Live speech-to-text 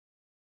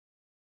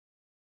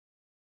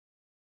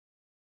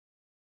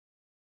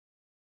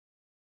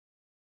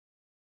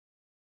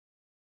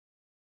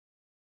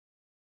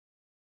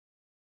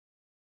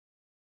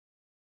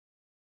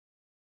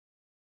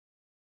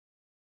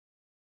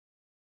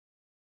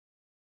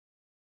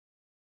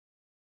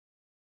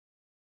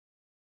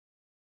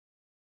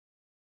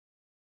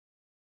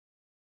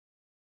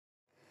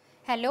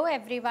Hello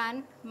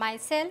everyone,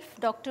 myself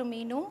Dr.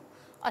 Meenu,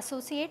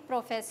 Associate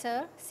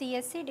Professor,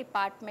 CSC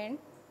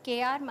Department,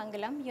 KR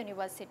Mangalam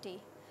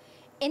University.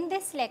 In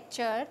this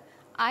lecture,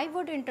 I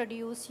would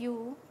introduce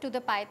you to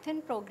the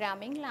Python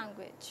programming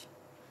language.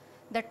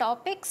 The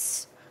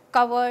topics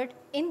covered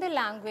in the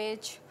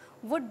language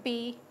would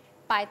be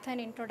Python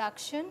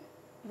introduction,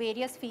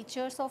 various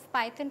features of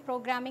Python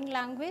programming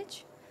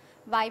language,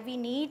 why we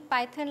need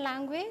Python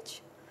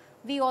language.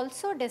 We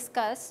also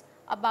discuss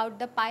about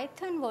the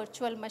Python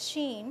virtual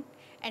machine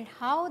and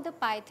how the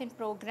Python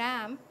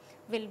program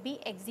will be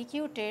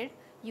executed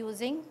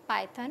using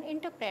Python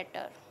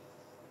interpreter.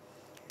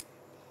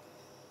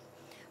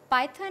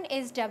 Python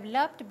is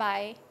developed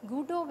by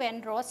Guido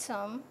van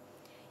Rossum.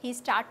 He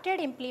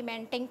started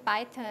implementing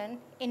Python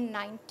in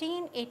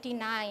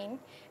 1989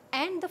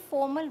 and the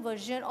formal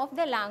version of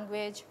the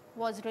language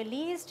was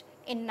released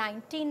in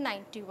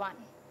 1991.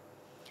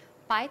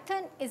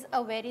 Python is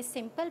a very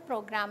simple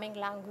programming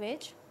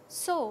language.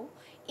 So,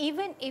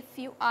 even if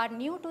you are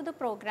new to the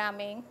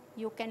programming,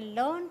 you can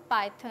learn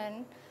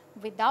Python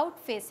without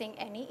facing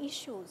any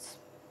issues.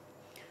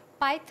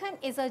 Python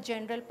is a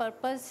general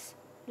purpose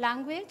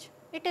language.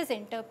 It is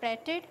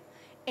interpreted,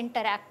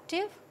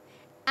 interactive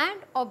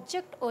and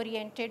object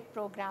oriented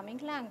programming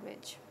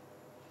language.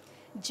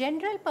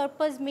 General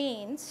purpose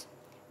means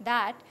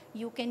that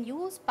you can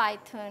use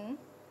Python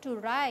to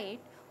write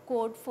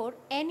code for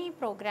any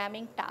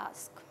programming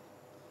task.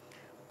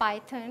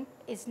 Python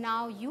is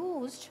now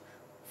used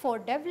for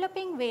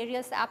developing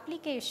various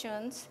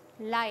applications,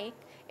 like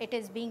it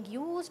is being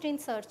used in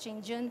search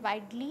engine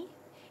widely,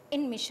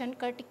 in mission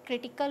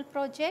critical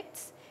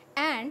projects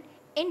and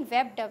in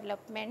web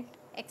development,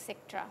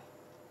 etc.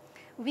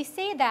 We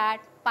say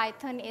that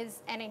Python is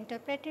an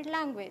interpreted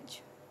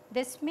language.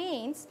 This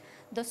means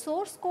the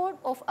source code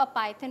of a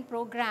Python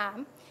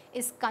program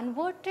is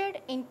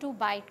converted into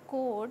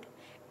bytecode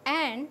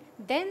and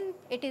then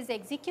it is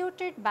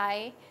executed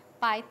by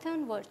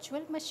Python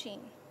virtual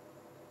machine.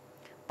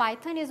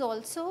 Python is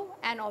also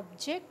an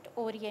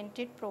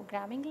object-oriented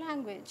programming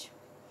language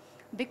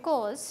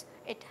because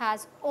it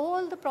has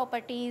all the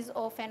properties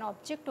of an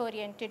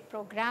object-oriented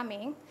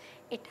programming.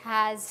 It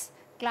has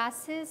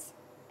classes,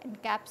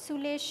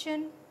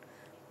 encapsulation,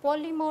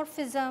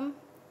 polymorphism,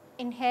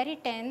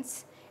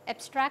 inheritance,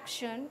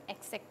 abstraction,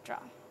 etc.,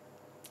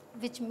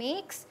 which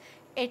makes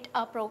it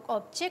a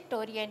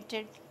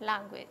object-oriented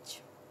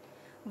language.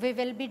 We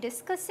will be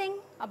discussing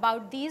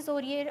about these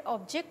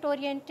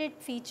object-oriented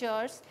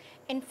features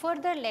in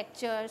further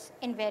lectures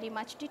in very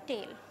much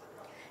detail.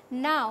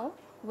 Now,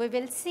 we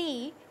will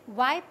see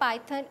why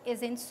Python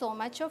is in so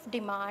much of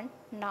demand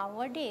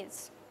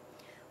nowadays.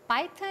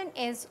 Python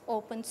is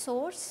open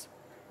source,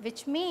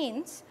 which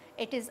means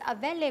it is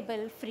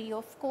available free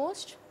of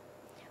cost.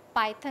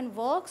 Python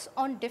works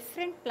on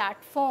different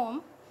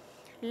platforms,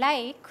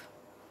 like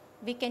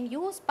we can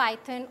use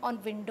Python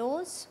on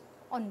Windows,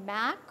 on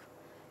Mac,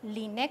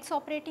 Linux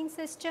operating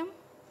system.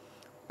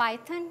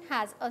 Python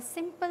has a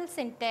simple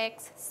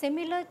syntax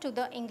similar to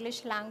the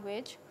English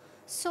language,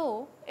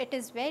 so it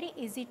is very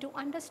easy to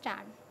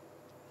understand.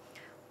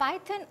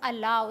 Python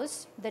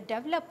allows the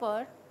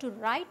developer to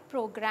write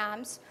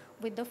programs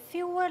with the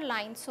fewer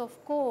lines of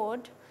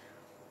code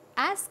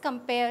as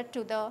compared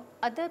to the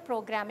other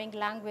programming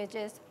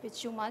languages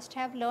which you must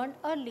have learned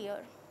earlier.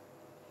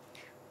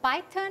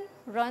 Python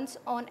runs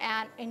on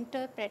an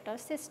interpreter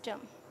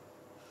system.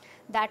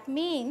 That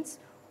means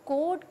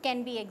code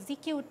can be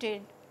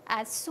executed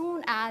as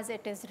soon as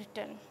it is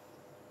written.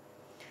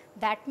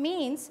 That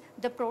means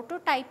the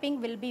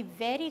prototyping will be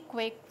very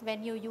quick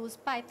when you use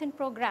Python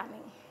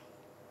programming.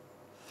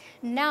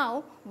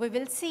 Now, we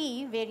will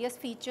see various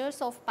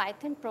features of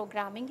Python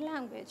programming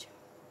language.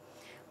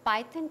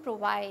 Python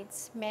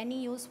provides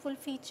many useful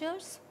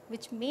features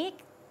which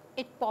make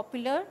it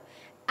popular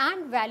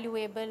and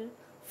valuable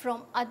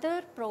from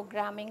other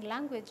programming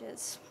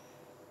languages.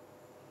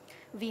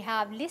 We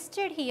have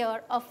listed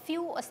here a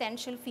few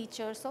essential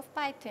features of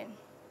Python.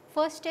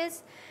 First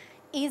is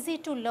easy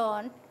to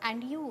learn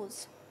and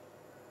use.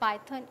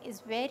 Python is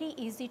very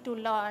easy to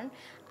learn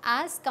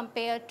as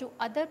compared to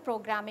other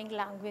programming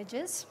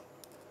languages.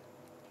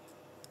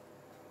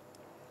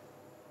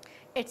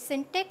 Its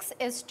syntax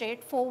is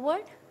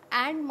straightforward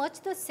and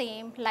much the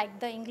same like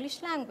the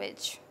English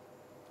language.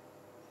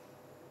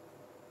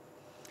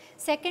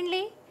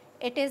 Secondly,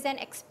 it is an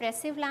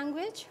expressive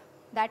language.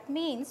 That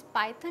means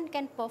Python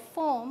can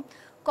perform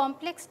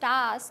complex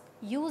tasks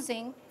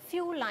using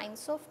few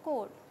lines of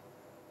code.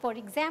 For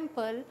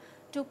example,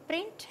 to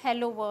print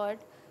hello world,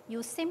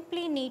 you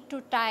simply need to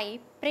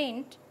type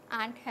print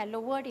and hello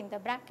world in the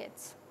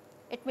brackets.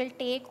 It will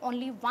take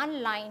only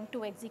one line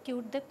to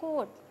execute the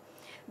code.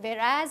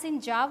 Whereas in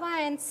Java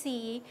and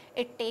C,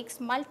 it takes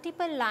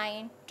multiple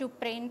lines to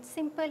print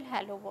simple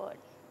hello world.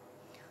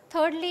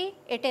 Thirdly,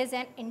 it is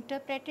an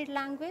interpreted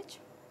language.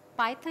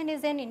 Python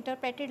is an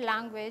interpreted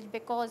language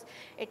because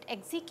it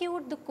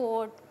executes the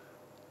code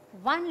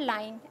one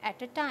line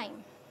at a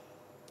time.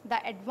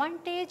 The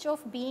advantage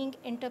of being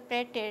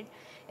interpreted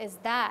is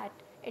that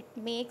it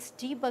makes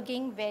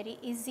debugging very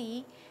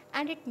easy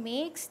and it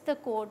makes the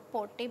code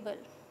portable.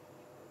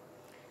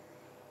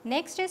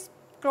 Next is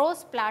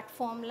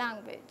cross-platform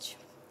language.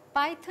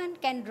 Python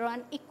can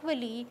run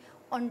equally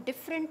on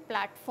different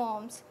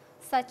platforms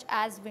such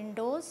as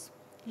Windows,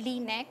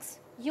 Linux,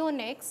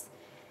 Unix,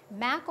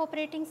 Mac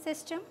operating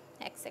system,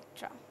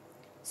 etc.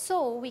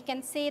 So, we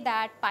can say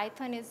that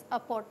Python is a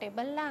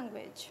portable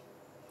language.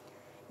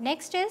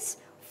 Next is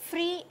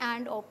free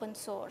and open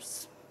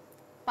source.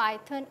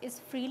 Python is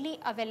freely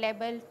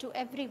available to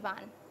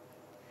everyone.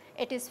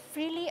 It is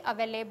freely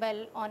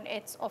available on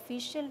its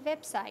official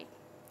website.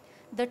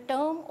 The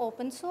term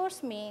open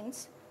source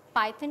means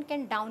Python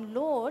can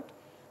download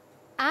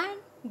and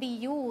be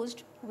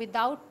used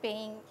without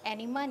paying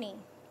any money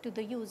to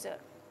the user.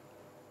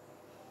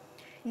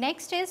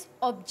 Next is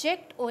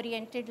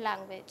object-oriented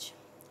language.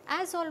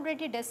 As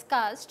already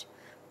discussed,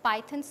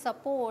 Python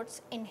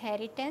supports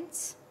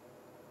inheritance,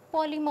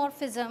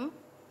 polymorphism,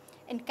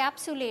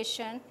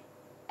 encapsulation,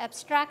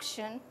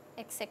 abstraction,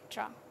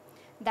 etc.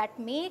 That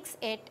makes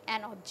it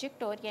an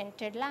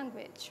object-oriented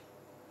language.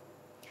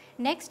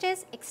 Next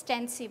is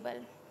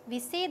extensible. We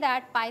say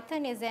that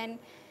Python is an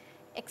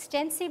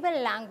extensible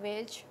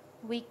language.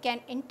 We can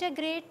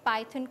integrate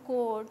Python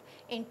code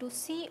into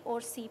C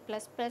or C++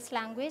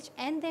 language,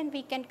 and then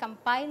we can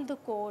compile the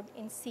code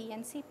in C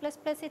and C++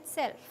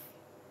 itself.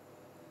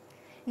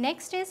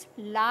 Next is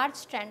large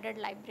standard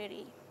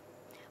library.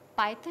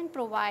 Python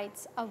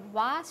provides a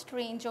vast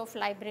range of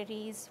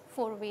libraries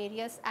for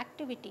various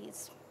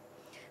activities.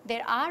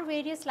 There are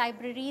various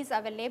libraries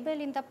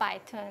available in the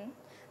Python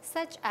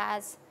such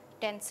as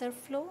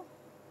TensorFlow,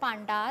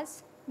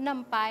 Pandas,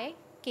 NumPy,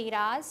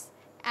 Keras,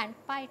 and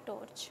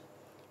PyTorch,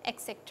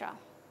 etc.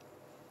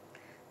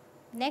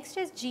 Next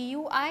is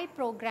GUI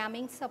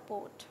programming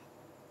support.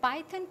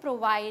 Python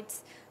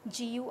provides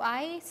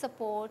GUI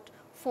support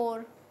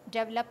for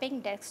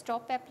developing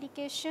desktop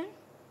application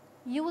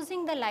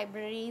using the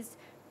libraries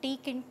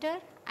tkinter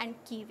and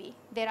Kiwi.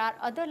 There are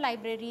other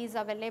libraries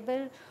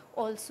available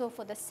also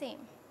for the same.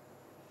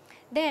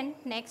 Then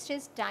next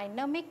is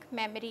dynamic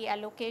memory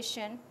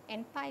allocation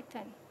in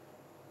Python.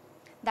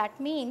 That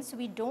means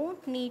we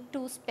don't need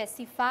to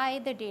specify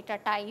the data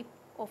type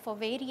of a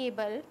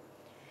variable.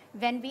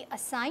 When we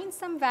assign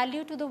some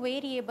value to the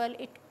variable,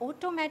 it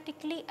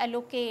automatically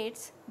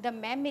allocates the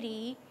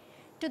memory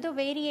to the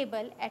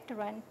variable at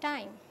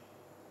runtime.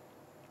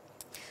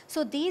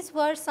 So these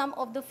were some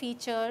of the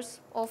features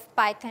of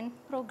Python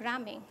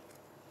programming.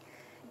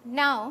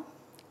 Now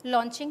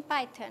launching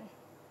Python.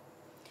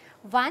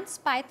 Once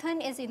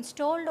Python is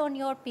installed on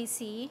your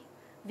PC,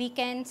 we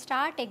can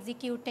start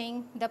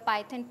executing the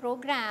Python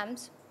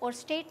programs or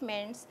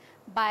statements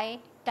by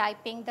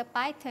typing the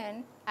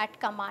Python at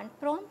command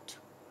prompt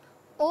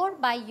or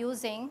by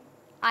using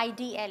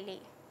IDLE.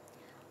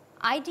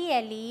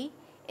 IDLE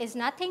is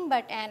nothing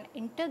but an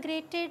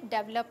integrated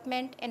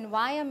development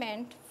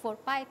environment for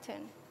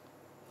Python.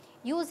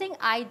 Using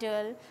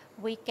IDLE,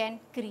 we can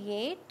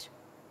create,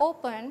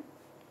 open,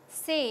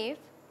 save,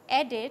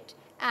 edit,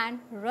 and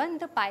run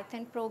the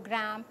Python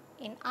program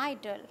in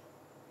IDLE.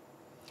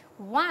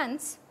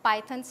 Once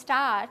Python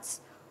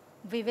starts,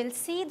 we will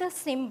see the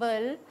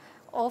symbol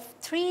of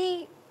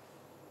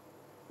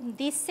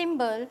this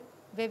symbol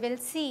we will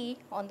see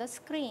on the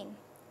screen.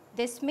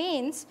 This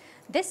means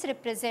this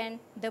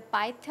represents the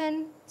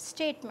Python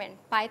statement,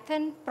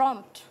 Python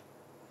prompt.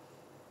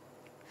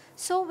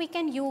 So we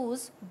can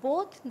use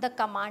both the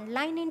command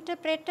line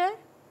interpreter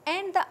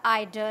and the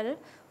IDLE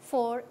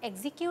for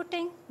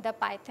executing the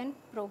Python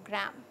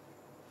program.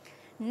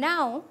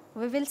 Now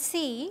we will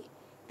see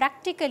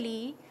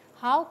practically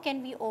how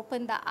can we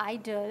open the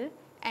IDLE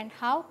and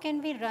how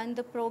can we run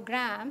the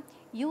program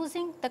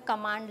using the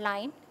command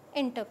line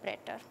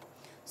interpreter.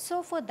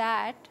 So for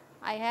that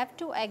I have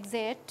to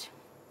exit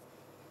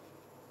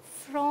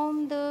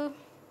from the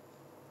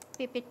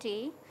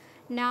PPT.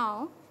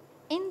 Now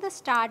in the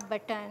start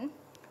button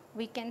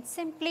we can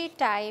simply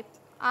type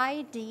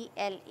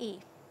IDLE.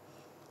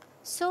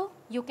 So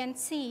you can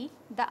see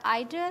the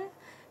IDLE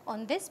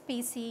on this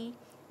PC,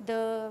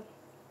 the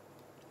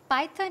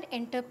Python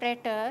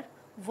interpreter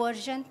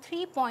version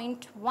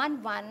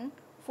 3.11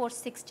 for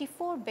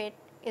 64-bit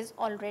is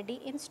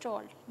already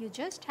installed. You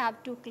just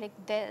have to click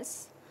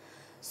this.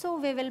 So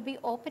we will be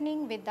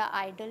opening with the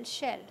IDLE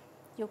shell.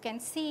 You can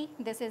see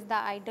this is the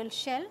IDLE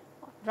shell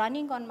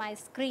running on my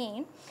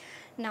screen.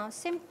 Now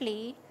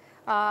simply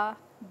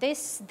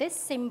this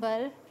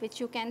symbol which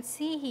you can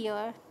see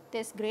here,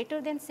 this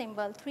greater than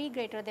symbol, 3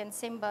 greater than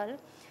symbol,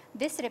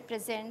 this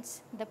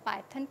represents the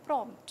Python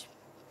prompt.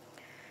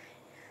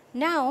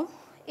 Now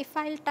if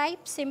I will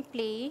type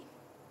simply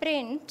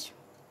print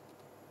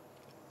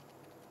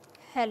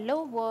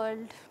hello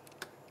world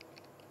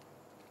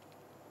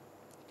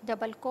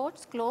double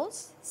quotes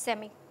close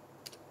semi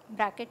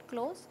bracket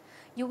close,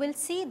 you will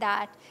see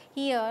that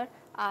here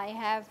I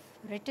have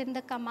written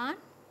the command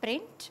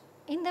print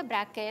in the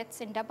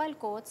brackets in double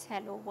quotes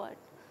hello world.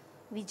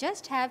 We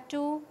just have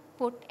to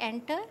put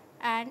enter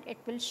and it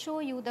will show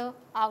you the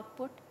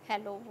output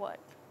hello world.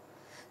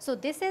 So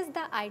this is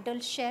the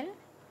IDLE shell.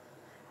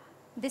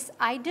 This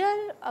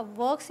idle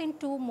works in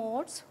two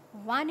modes,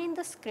 one in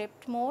the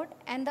script mode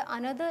and the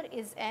another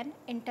is an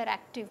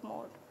interactive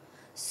mode.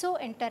 So,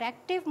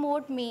 interactive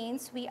mode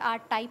means we are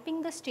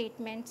typing the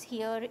statements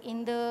here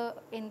in the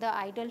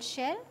idle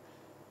shell.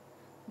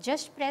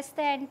 Just press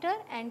the enter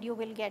and you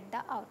will get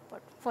the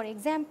output. For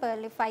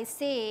example, if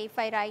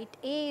I write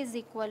A is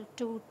equal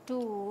to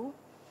 2,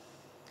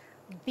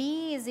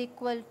 B is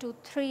equal to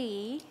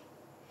 3,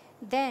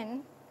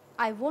 then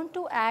I want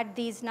to add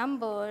these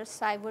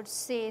numbers, I would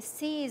say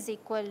C is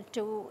equal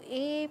to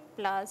A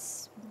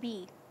plus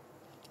B.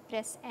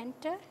 Press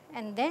enter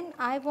and then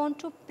I want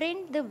to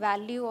print the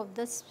value of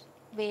this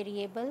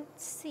variable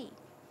C.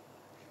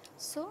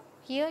 So,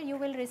 here you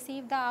will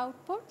receive the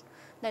output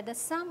that the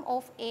sum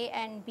of A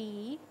and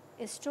B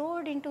is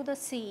stored into the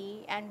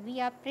C and we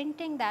are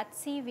printing that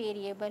C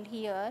variable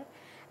here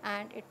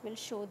and it will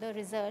show the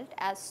result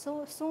as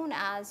soon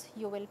as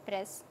you will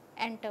press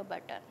enter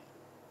button.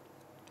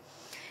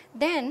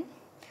 Then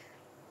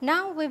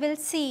now we will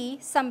see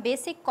some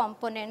basic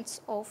components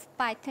of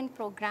Python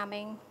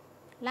programming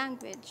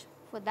language.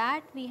 For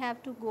that we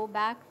have to go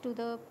back to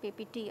the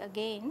PPT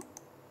again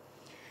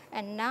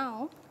and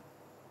now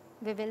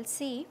we will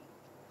see,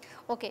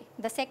 okay,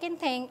 the second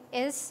thing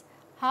is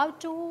how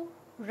to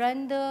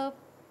run the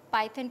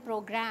Python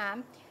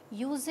program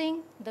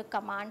using the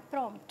command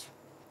prompt.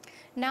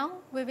 Now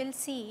we will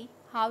see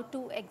how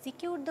to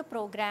execute the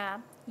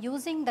program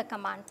using the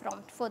command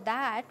prompt. For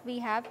that we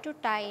have to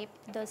type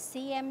the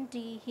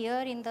CMD here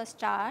in the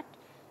start,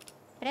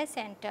 press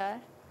enter,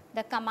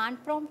 the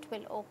command prompt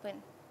will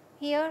open.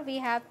 Here we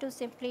have to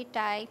simply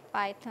type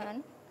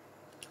Python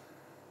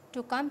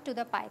to come to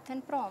the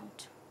Python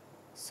prompt.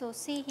 So,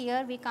 see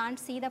here we can't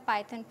see the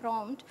Python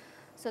prompt.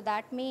 So,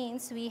 that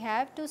means we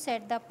have to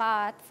set the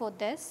path for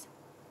this.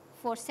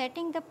 For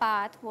setting the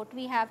path, what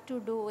we have to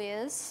do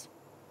is,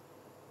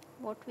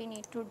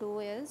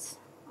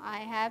 I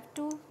have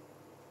to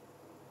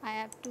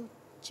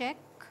check,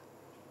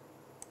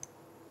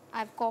 I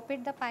have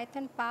copied the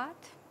Python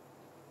path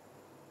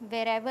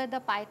wherever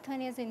the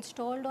Python is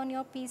installed on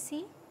your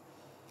PC.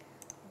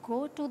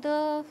 Go to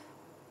the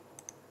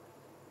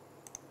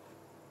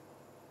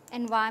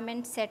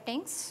environment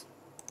settings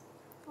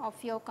of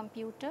your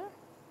computer.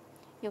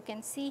 You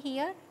can see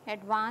here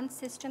advanced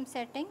system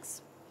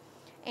settings.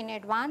 In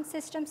advanced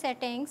system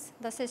settings,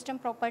 the system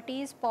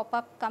properties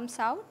pop-up comes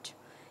out.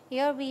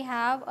 Here we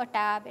have a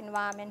tab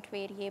environment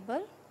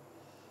variable.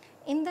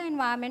 In the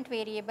environment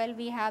variable,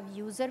 we have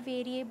user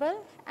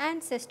variable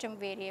and system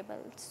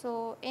variable.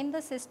 So, in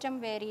the system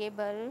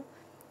variable,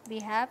 we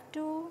have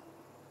to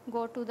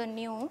go to the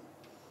new.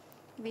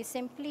 We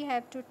simply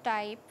have to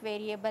type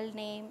variable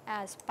name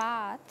as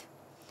path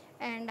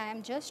and I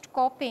am just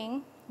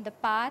copying the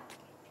path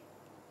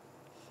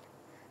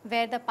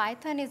where the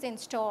Python is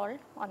installed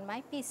on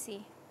my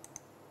PC.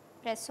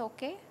 Press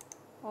OK,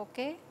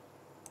 OK,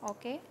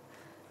 OK.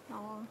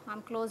 Now I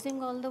am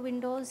closing all the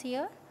windows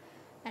here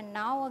and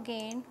now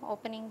again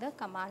opening the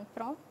command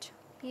prompt.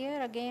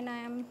 Here again I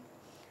am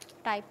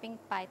typing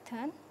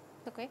Python.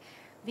 Okay.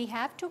 We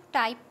have to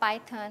type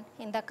Python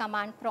in the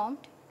command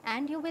prompt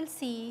and you will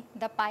see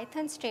the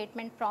Python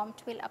statement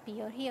prompt will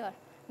appear here.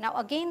 Now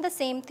again the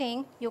same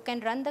thing, you can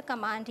run the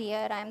command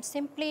here. I am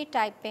simply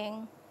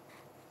typing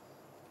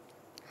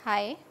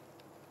hi,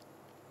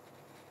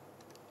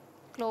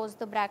 close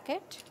the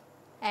bracket,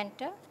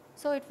 enter.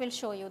 So it will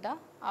show you the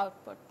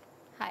output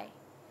hi.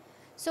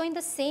 So in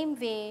the same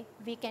way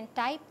we can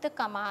type the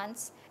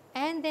commands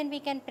and then we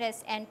can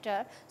press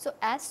enter. So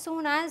as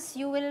soon as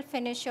you will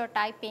finish your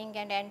typing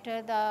and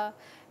enter the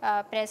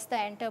press the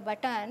enter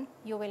button,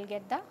 you will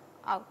get the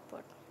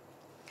output.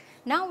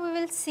 Now we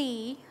will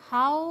see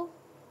how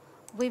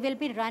we will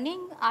be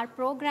running our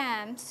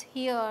programs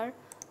here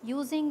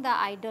using the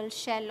idle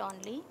shell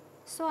only.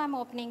 So I am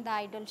opening the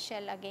idle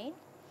shell again.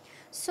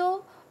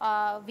 So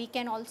we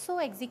can also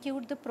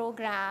execute the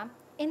program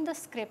in the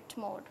script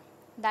mode.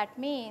 That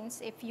means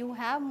if you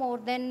have more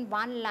than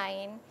one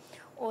line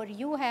or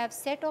you have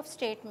set of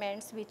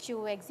statements which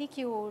you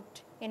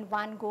execute in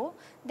one go,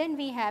 then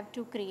we have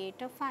to create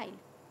a file.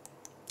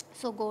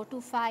 So go to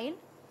file,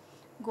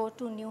 go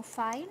to new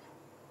file,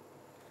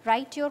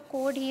 write your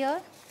code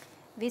here.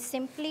 We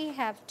simply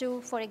have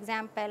to, for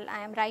example,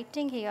 I am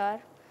writing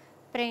here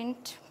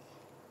print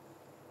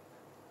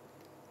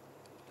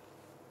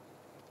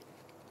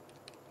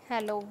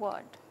hello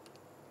world.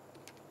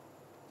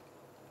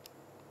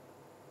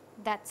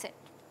 That's it.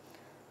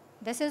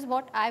 This is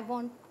what I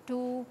want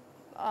to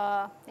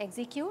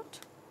execute.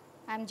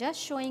 I am just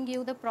showing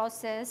you the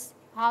process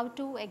how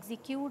to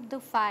execute the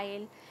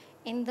file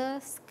in the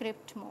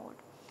script mode.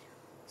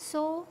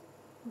 So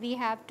we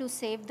have to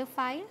save the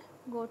file,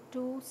 go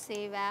to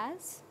save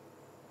as.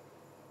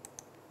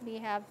 We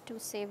have to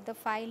save the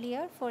file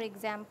here, for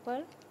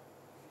example,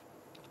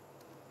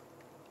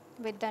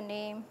 with the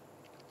name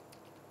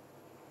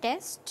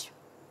test.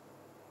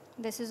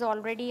 This is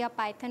already a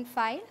Python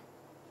file,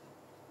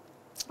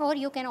 or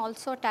you can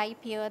also type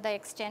here the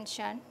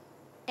extension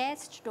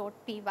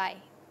test.py.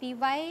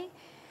 Py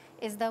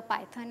is the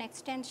Python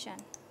extension.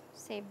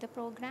 Save the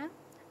program.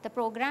 The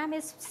program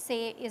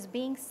is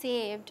being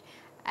saved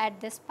at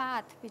this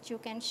path which you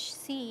can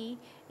see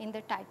in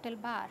the title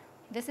bar.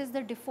 This is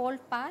the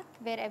default path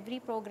where every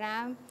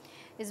program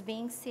is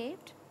being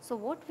saved. So,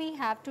 what we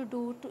have to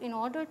do in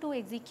order to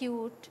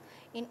execute,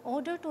 in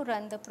order to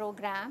run the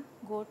program,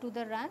 go to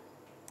the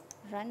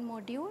run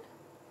module.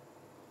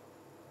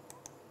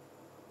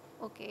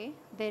 Okay,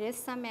 there is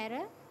some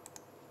error.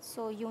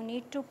 So, you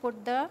need to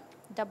put the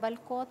double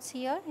quotes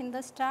here in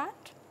the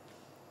start.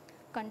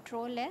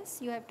 Control S,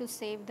 you have to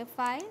save the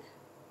file,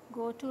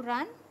 go to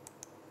run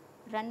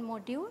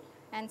module,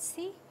 and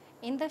see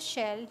in the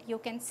shell you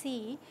can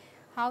see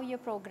how your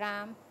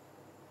program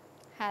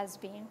has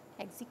been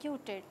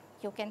executed.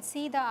 You can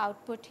see the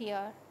output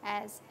here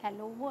as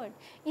hello world.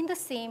 In the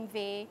same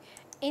way,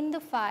 in the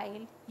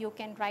file you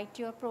can write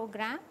your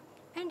program,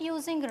 and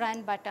using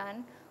run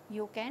button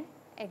you can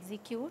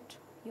execute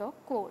your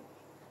code.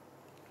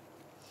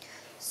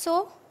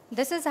 So,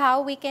 this is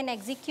how we can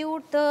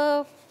execute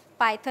the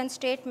Python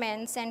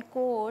statements and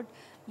code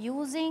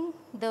using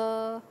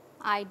the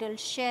idle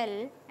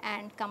shell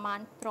and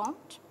command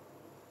prompt.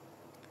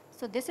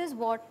 So, this is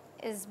what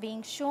is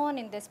being shown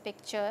in this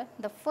picture.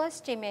 The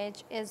first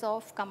image is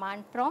of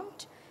command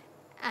prompt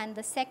and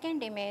the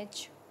second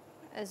image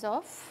is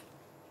of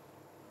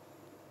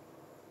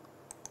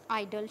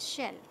idle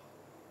shell.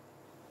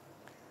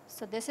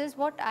 So, this is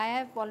what I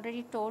have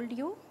already told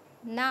you.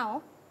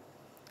 Now,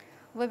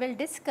 we will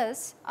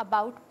discuss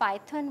about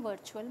Python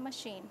virtual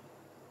machine.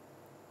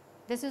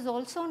 This is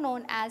also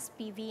known as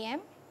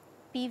PVM.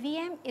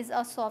 PVM is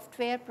a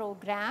software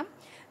program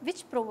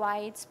which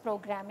provides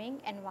programming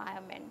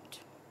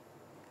environment.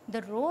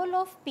 The role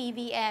of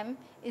PVM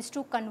is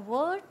to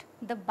convert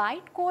the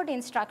bytecode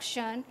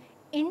instruction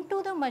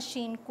into the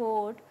machine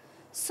code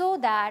so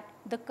that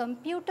the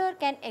computer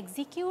can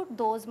execute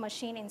those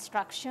machine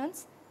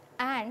instructions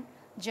and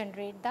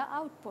generate the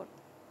output.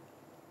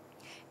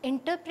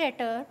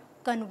 Interpreter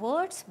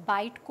converts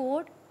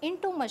bytecode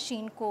into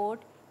machine code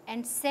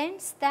and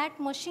sends that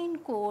machine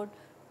code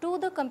to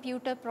the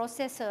computer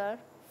processor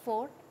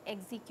for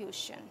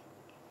execution.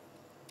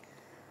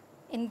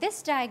 In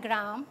this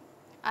diagram,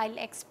 I will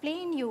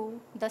explain you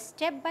the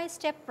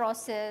step-by-step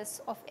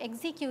process of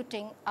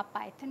executing a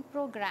Python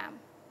program.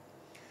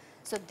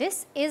 So,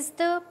 this is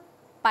the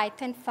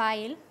Python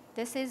file,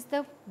 this is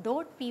the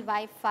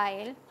 .py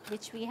file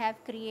which we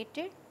have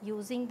created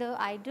using the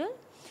idle.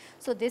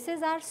 So, this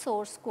is our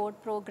source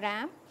code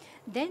program.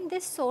 Then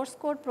this source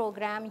code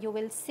program you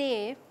will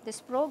save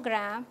this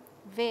program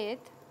with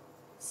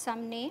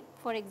some name,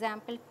 for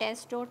example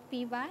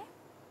test.py.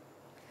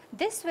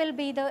 This will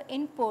be the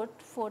input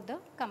for the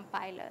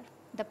compiler.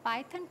 The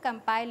Python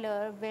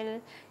compiler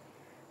will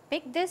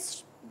pick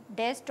this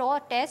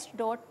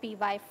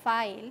test.py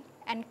file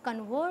and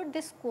convert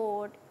this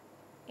code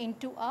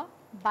into a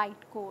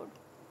bytecode,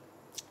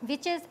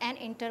 which is an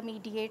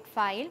intermediate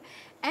file,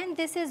 and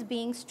this is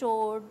being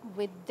stored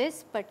with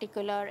this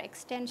particular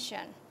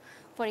extension.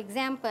 For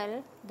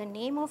example, the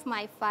name of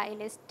my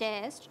file is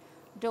test.pyc.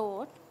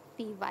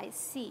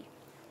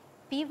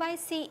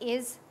 PYC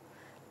is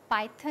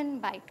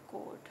Python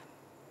bytecode.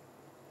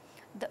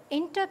 The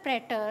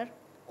interpreter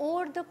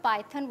or the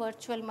Python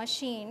virtual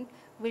machine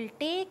will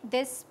take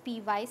this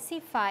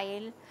PYC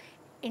file,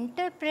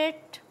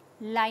 interpret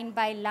line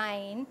by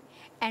line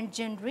and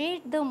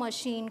generate the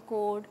machine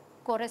code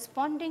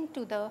corresponding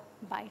to the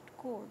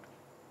bytecode.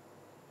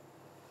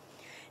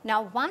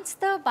 Now, once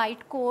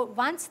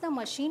the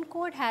machine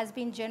code has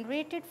been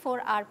generated for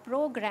our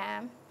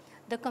program,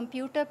 the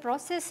computer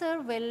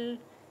processor will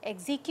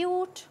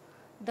execute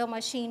the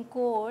machine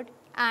code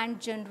and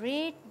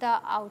generate the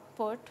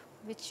output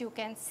which you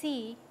can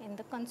see in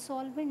the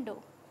console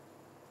window.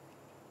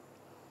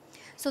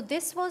 So,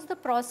 this was the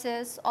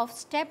process of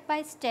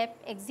step-by-step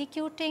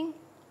executing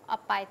a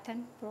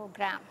Python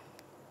program.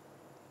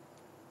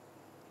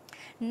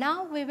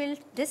 Now, we will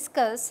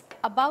discuss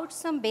about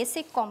some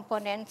basic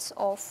components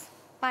of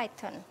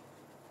Python.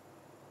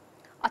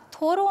 A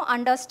thorough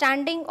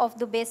understanding of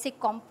the basic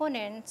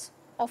components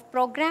of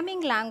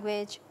programming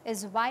language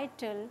is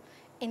vital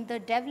in the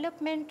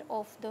development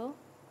of the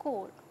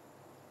code.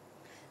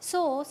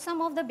 So,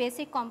 some of the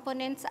basic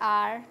components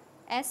are,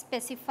 as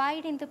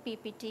specified in the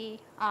PPT,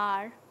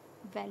 are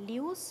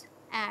values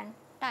and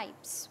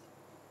types.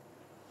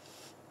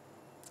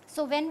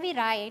 So, when we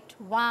write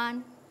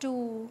 1,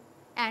 2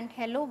 and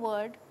hello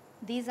world,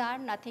 these are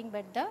nothing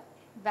but the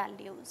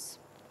values,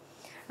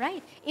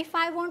 right. If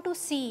I want to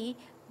see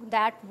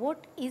that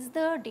what is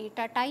the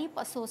data type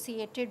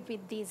associated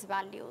with these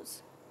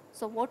values.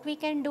 So, what we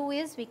can do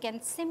is we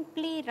can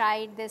simply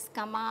write this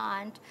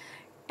command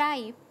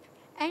type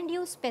and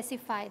you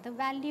specify the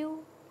value.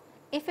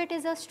 If it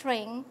is a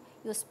string,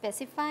 you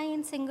specify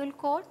in single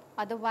quote,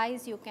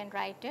 otherwise you can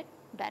write it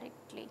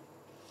directly.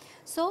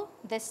 So,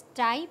 this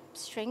type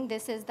string,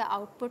 this is the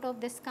output of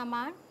this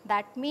command.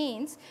 That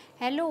means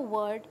hello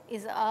world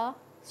is a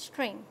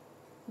string.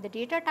 The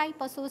data type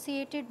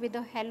associated with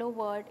the hello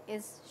world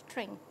is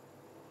string.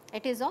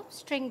 It is of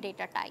string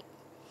data type.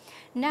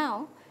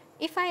 Now,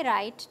 if I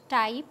write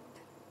type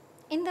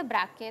in the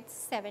brackets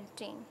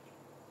 17.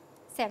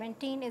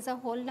 17 is a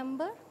whole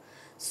number.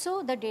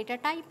 So, the data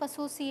type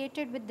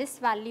associated with this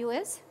value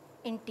is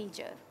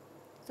integer.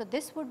 So,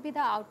 this would be the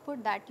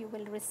output that you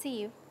will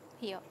receive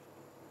here.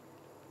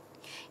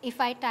 If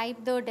I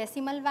type the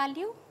decimal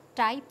value,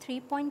 type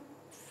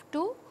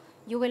 3.2,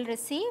 you will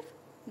receive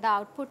the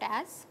output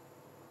as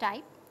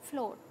type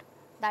float.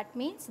 That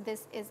means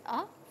this is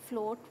a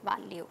float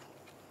value.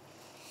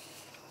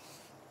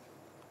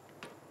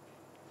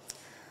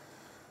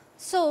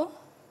 So,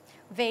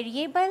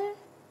 variable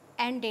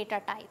and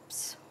data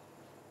types.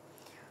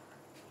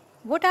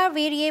 What are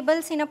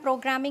variables in a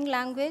programming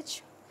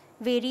language?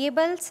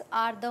 Variables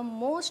are the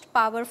most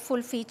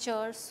powerful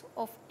features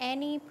of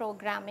any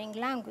programming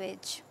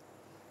language.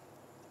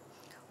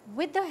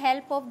 With the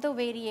help of the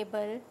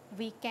variable,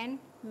 we can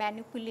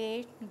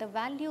manipulate the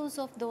values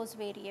of those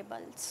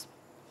variables.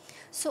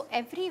 So,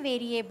 every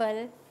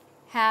variable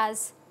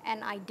has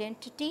an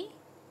identity,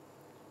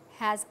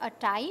 has a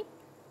type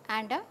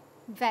and a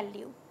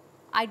value.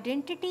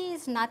 Identity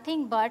is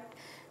nothing but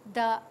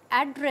the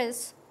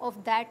address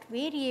of that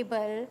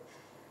variable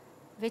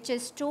which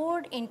is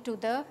stored into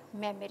the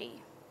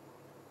memory.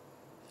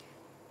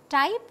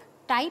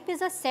 Type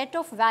is a set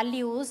of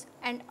values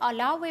and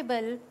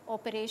allowable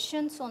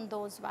operations on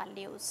those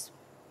values.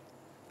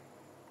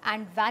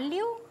 And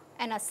value,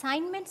 an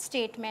assignment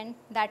statement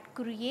that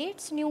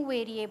creates new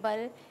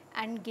variable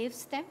and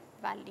gives them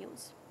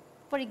values.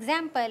 For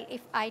example,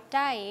 if I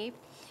type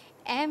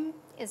m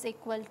is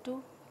equal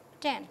to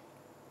 10.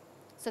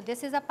 So,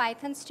 this is a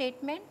Python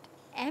statement.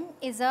 M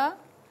is a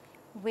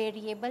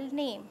variable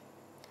name.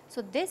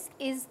 So, this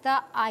is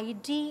the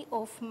ID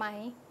of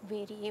my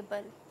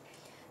variable.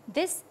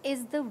 This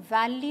is the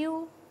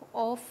value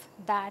of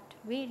that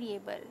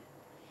variable,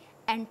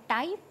 and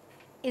type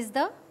is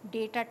the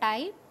data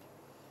type,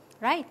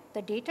 right?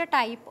 The data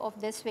type of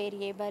this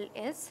variable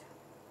is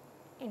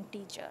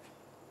integer.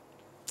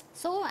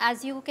 So,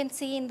 as you can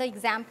see in the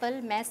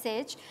example,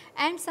 message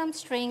and some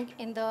string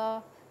in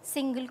the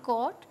single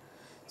quote.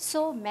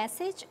 So,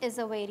 message is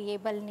a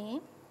variable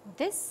name,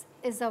 this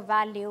is a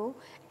value,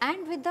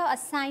 and with the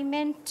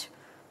assignment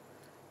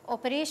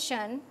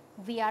operation,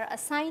 we are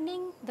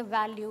assigning the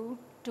value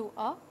to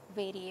a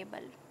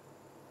variable.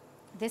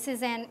 This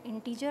is an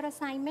integer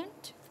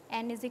assignment,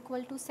 n is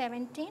equal to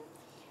 17,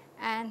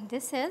 and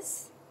this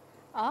is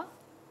a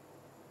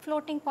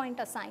floating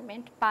point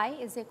assignment, pi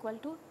is equal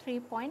to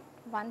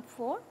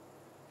 3.14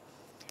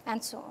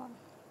 and so on.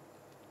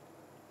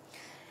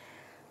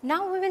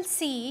 Now, we will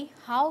see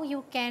how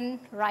you can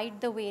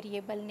write the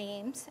variable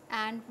names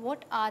and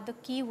what are the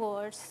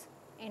keywords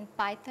in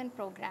Python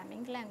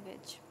programming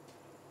language.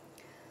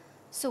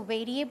 So,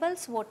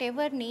 variables,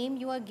 whatever name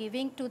you are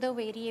giving to the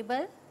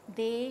variable,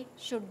 they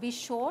should be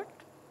short,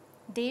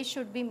 they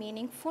should be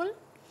meaningful,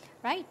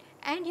 right?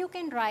 And you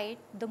can write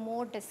the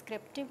more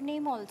descriptive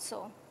name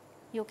also.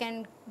 You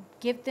can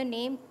give the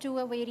name to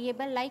a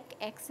variable like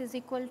x is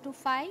equal to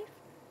 5,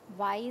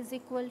 y is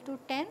equal to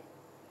 10.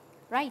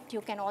 Right,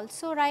 you can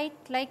also write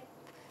like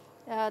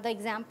the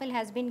example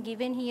has been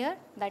given here,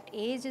 that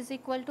age is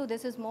equal to,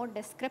 this is more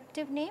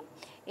descriptive name,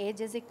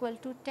 age is equal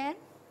to 10,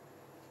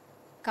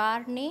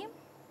 car name,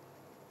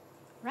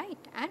 right,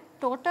 and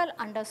total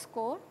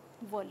underscore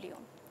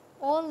volume.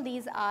 All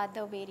these are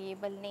the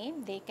variable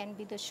name. They can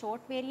be the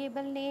short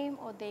variable name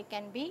or they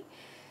can be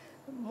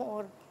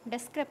more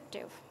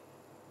descriptive,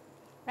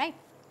 right.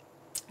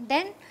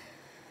 Then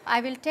I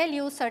will tell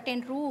you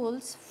certain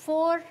rules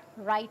for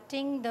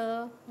writing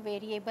the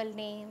variable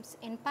names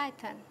in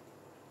Python.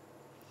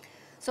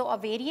 So, a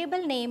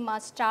variable name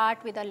must start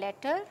with a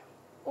letter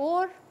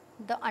or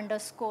the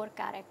underscore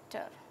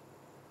character.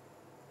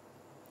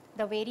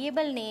 The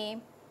variable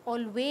name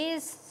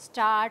always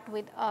start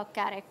with a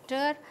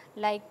character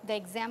like the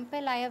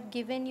example I have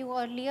given you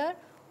earlier,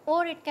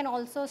 or it can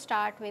also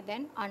start with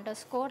an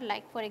underscore,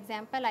 like for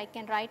example, I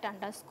can write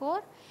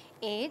underscore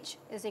age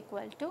is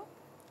equal to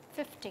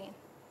 15.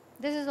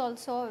 This is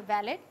also a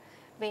valid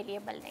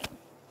variable name.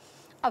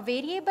 A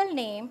variable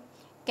name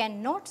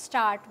cannot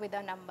start with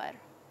a number.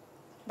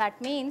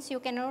 That means you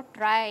cannot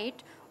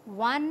write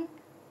 1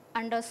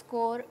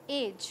 underscore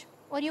age,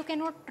 or you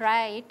cannot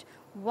write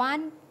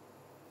 1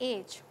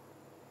 age.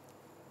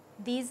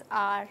 These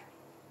are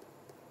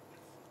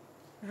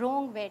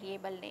wrong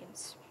variable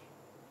names.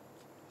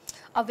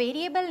 A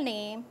variable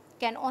name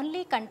can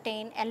only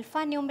contain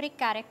alphanumeric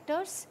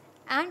characters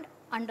and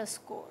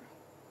underscore.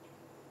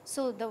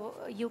 So,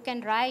 you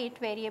can write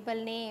variable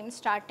name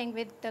starting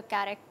with the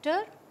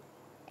character,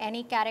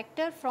 any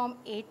character from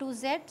A to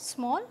Z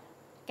small,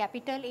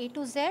 capital A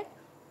to Z,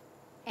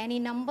 any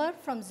number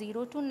from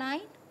 0 to 9,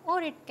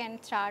 or it can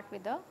start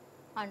with a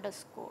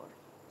underscore.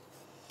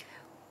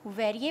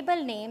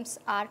 Variable names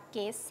are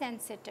case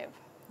sensitive.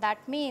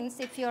 That means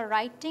if you are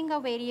writing a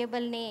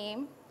variable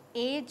name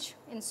age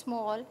in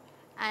small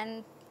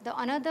and the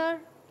another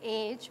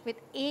age with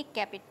A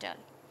capital.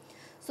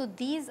 So,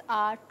 these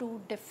are two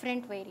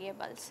different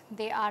variables,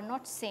 they are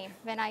not same.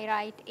 When I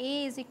write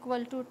A is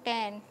equal to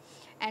 10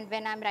 and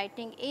when I am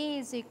writing A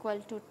is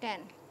equal to 10,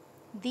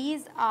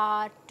 these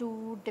are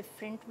two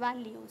different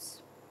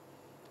values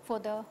for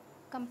the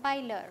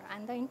compiler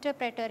and the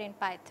interpreter in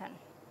Python.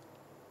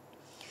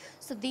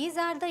 So, these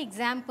are the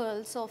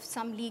examples of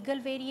some legal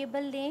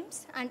variable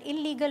names and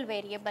illegal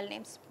variable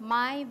names.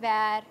 My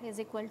var is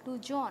equal to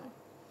John.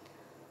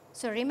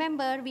 So,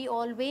 remember we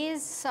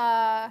always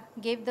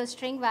give the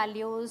string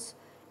values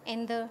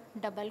in the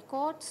double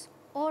quotes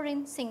or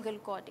in single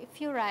quote.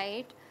 If you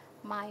write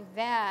my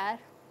var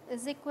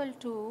is equal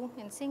to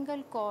in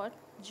single quote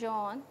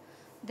John,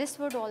 this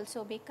would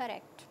also be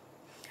correct.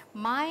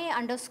 My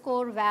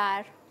underscore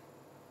var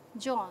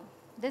John,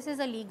 this is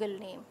a legal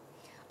name.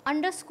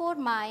 Underscore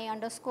my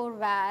underscore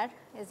var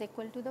is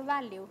equal to the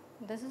value.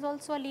 This is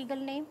also a legal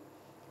name,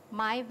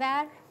 my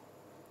var.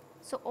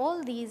 So,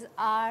 all these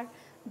are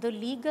the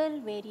legal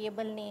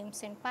variable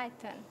names in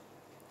Python.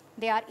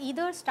 They are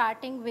either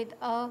starting with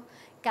a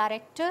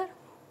character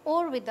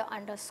or with the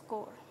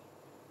underscore.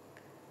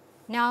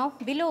 Now,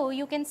 below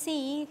you can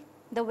see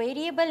the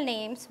variable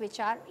names which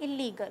are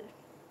illegal.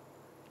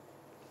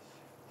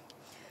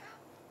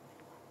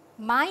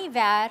 My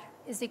var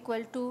is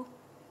equal to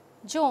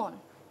John.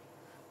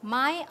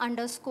 My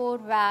underscore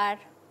var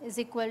is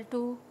equal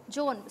to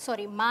John,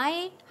 sorry,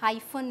 my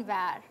hyphen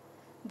var.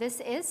 This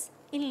is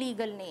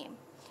illegal name.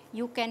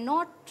 You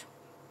cannot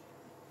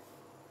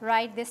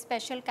write this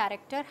special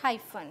character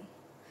hyphen.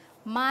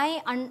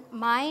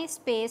 My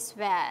space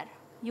var.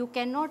 You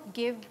cannot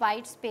give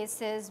white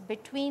spaces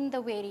between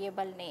the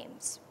variable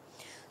names.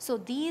 So,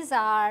 these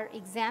are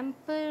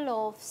example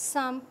of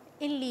some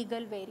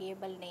illegal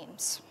variable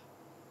names.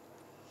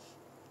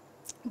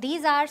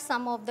 These are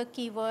some of the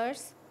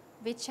keywords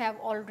which have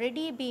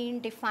already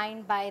been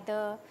defined by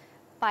the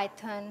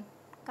Python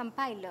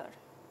compiler.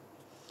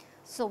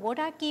 So, what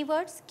are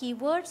keywords?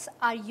 Keywords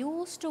are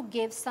used to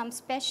give some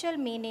special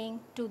meaning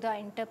to the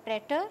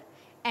interpreter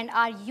and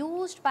are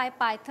used by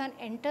Python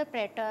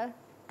interpreter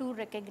to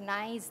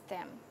recognize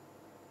them.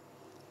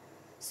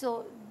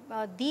 So,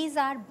 these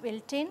are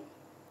built in.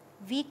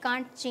 We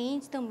can't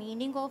change the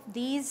meaning of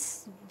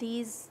these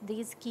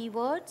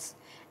keywords,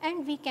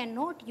 and we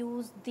cannot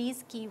use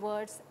these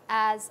keywords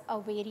as a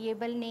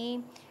variable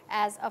name,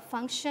 as a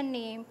function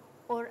name,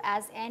 or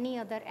as any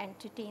other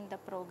entity in the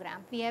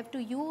program. We have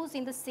to use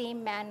in the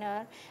same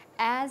manner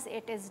as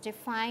it is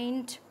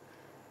defined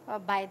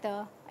by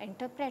the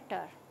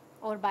interpreter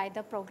or by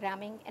the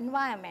programming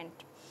environment.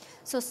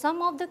 So,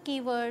 some of the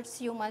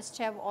keywords you must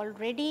have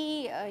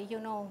already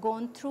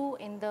gone through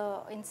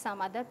in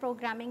some other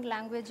programming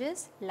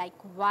languages like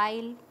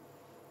while,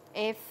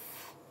 if,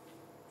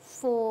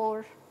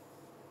 for,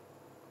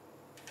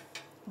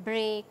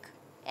 break,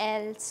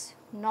 else,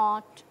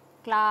 not,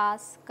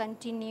 class,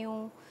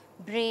 continue,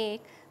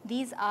 break.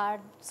 These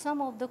are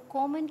some of the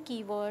common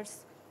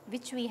keywords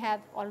which we have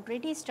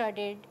already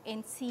studied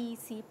in C,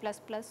 C++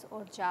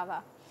 or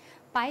Java.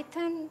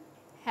 Python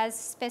has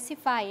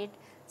specified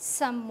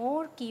some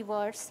more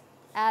keywords,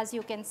 as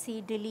you can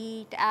see,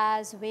 delete,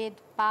 as, with,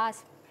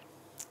 pass.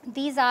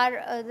 These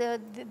are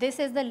this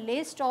is the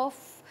list of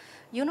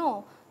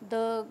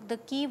the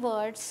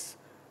keywords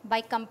by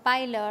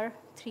compiler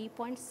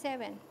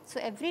 3.7. So,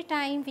 every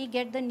time we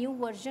get the new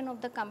version of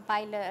the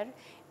compiler,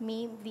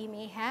 we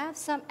may have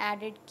some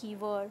added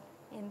keyword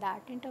in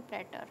that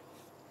interpreter.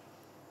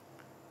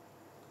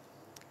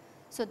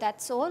 So,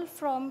 that's all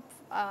for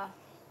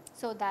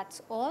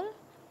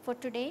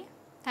today.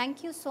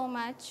 Thank you so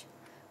much.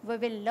 We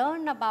will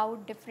learn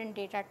about different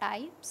data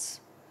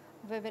types.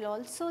 We will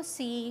also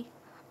see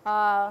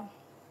the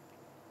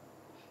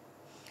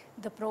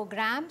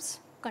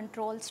programs,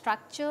 control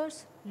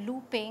structures,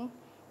 looping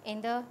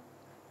in the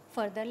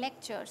further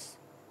lectures.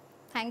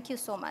 Thank you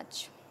so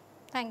much.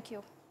 Thank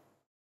you.